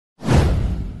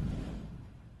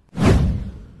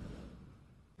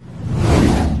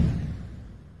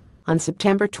On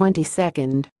September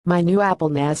 22, my new Apple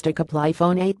NASDAQAAPL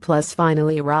iPhone 8 Plus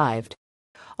finally arrived.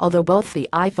 Although both the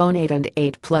iPhone 8 and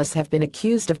 8 Plus have been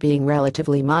accused of being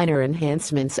relatively minor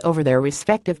enhancements over their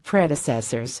respective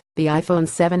predecessors, the iPhone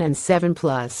 7 and 7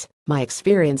 Plus, my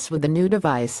experience with the new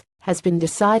device has been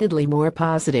decidedly more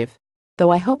positive.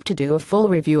 Though I hope to do a full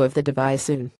review of the device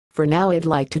soon, for now I'd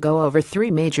like to go over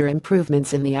 3 major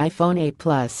improvements in the iPhone 8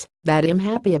 Plus that I'm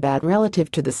happy about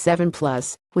relative to the 7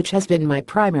 Plus, which has been my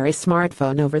primary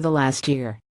smartphone over the last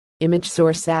year. Image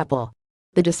source: Apple.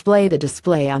 The display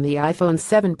on the iPhone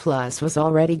 7 Plus was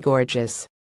already gorgeous.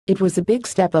 It was a big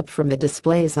step up from the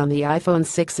displays on the iPhone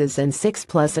 6s and 6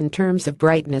 Plus in terms of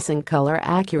brightness and color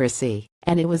accuracy,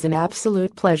 and it was an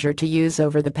absolute pleasure to use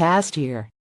over the past year.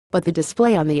 But the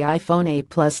display on the iPhone 8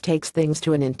 Plus takes things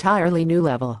to an entirely new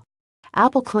level.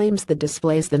 Apple claims the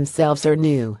displays themselves are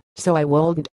new, so I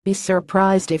won't be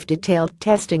surprised if detailed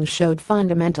testing showed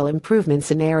fundamental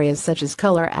improvements in areas such as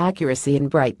color accuracy and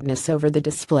brightness over the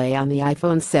display on the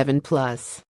iPhone 7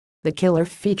 Plus. The killer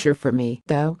feature for me,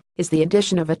 though, is the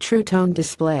addition of a True Tone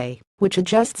display, which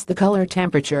adjusts the color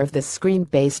temperature of the screen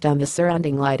based on the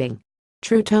surrounding lighting.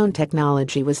 True Tone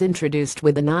technology was introduced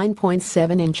with the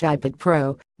 9.7-inch iPad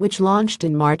Pro, which launched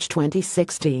in March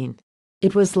 2016.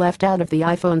 It was left out of the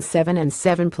iPhone 7 and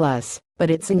 7 Plus,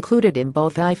 but it's included in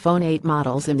both iPhone 8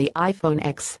 models and the iPhone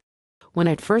X. When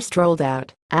it first rolled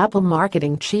out, Apple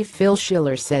marketing chief Phil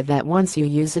Schiller said that once you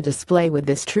use a display with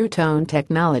this True Tone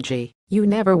technology, you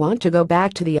never want to go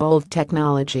back to the old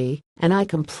technology, and I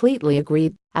completely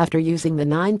agreed after using the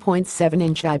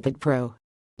 9.7-inch iPad Pro.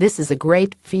 This is a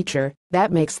great feature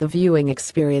that makes the viewing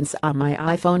experience on my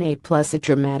iPhone 8 Plus a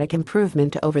dramatic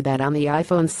improvement over that on the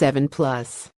iPhone 7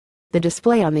 Plus. The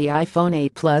display on the iPhone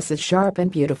 8 Plus is sharp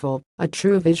and beautiful, a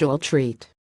true visual treat.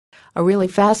 A really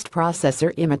fast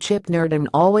processor. I'm a chip nerd and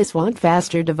always want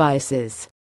faster devices.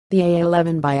 The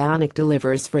A11 Bionic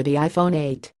delivers for the iPhone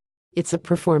 8. It's a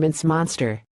performance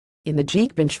monster. In the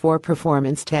Geekbench 4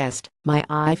 performance test, my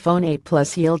iPhone 8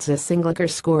 Plus yields a single-core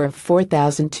score of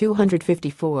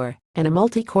 4,254 and a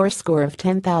multi-core score of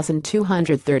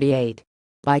 10,238.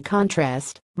 By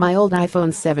contrast, my old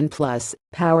iPhone 7 Plus,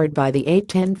 powered by the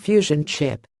A10 Fusion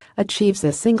chip, achieves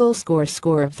a single-core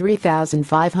score of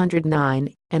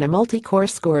 3,509 and a multi-core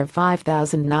score of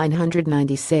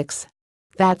 5,996.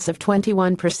 That's a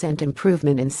 21%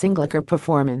 improvement in single-core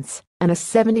performance and a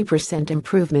 70%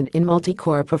 improvement in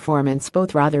multi-core performance,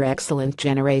 both rather excellent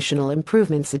generational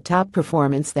improvements at top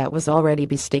performance that was already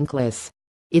bestinkless.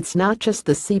 It's not just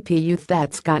the CPU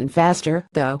that's gotten faster,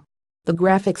 though. The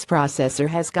graphics processor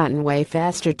has gotten way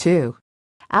faster too.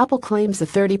 Apple claims a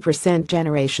 30%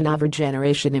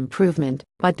 generation-over-generation improvement,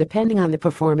 but depending on the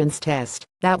performance test,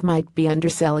 that might be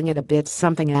underselling it a bit,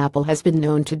 something Apple has been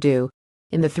known to do.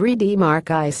 In the 3D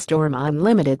Mark Ice Storm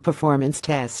Unlimited performance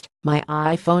test, my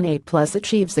iPhone 8 Plus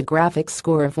achieves a graphics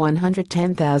score of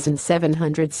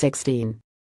 110,716.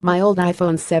 My old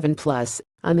iPhone 7 Plus,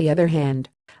 on the other hand,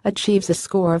 achieves a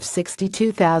score of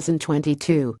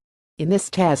 62,022. In this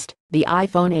test, the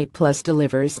iPhone 8 Plus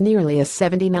delivers nearly a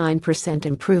 79%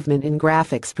 improvement in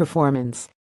graphics performance.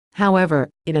 However,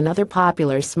 in another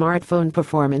popular smartphone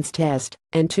performance test,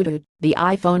 Antutu, the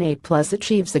iPhone 8 Plus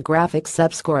achieves a graphics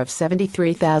subscore of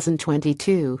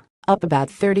 73,022, up about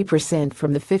 30%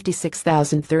 from the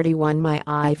 56,031 my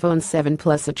iPhone 7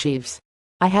 Plus achieves.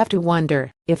 I have to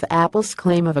wonder if Apple's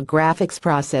claim of a graphics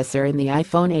processor in the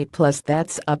iPhone 8 Plus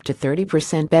that's up to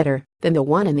 30% better than the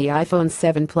one in the iPhone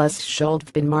 7 Plus should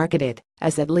have been marketed,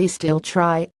 as at least it'll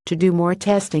try to do more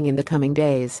testing in the coming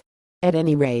days. At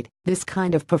any rate, this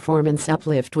kind of performance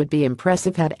uplift would be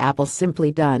impressive had Apple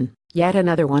simply done yet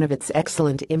another one of its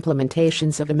excellent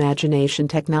implementations of Imagination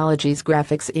Technologies'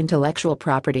 graphics intellectual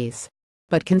properties.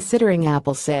 But considering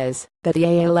Apple says that the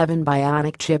A11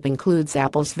 Bionic chip includes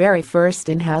Apple's very first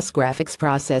in-house graphics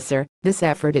processor, this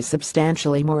effort is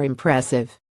substantially more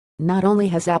impressive. Not only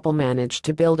has Apple managed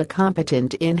to build a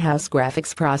competent in-house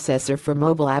graphics processor for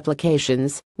mobile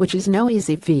applications, which is no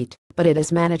easy feat, but it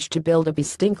has managed to build a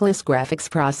bestinkless graphics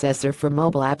processor for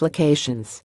mobile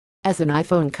applications. As an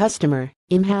iPhone customer,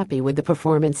 I'm happy with the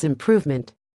performance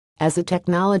improvement. As a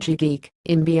technology geek,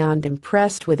 I'm beyond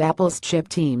impressed with Apple's chip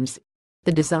teams.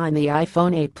 The design: the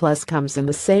iPhone 8 Plus comes in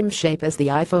the same shape as the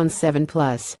iPhone 7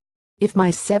 Plus. If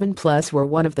my 7 Plus were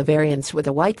one of the variants with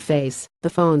a white face, the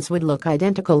phones would look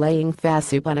identical, laying fast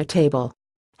soup on a table.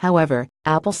 However,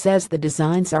 Apple says the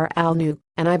designs are all new,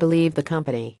 and I believe the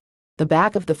company. The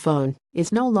back of the phone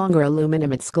is no longer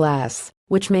aluminum, it's glass,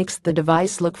 which makes the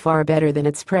device look far better than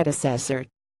its predecessor.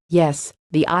 Yes,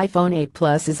 the iPhone 8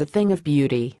 Plus is a thing of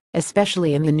beauty,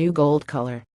 especially in the new gold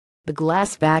color. The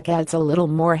glass back adds a little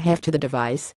more heft to the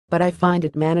device, but I find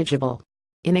it manageable.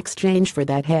 In exchange for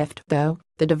that heft, though,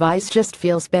 the device just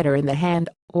feels better in the hand,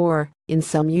 or, in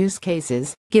some use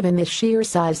cases, given the sheer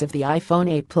size of the iPhone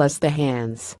 8 Plus, the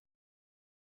hands.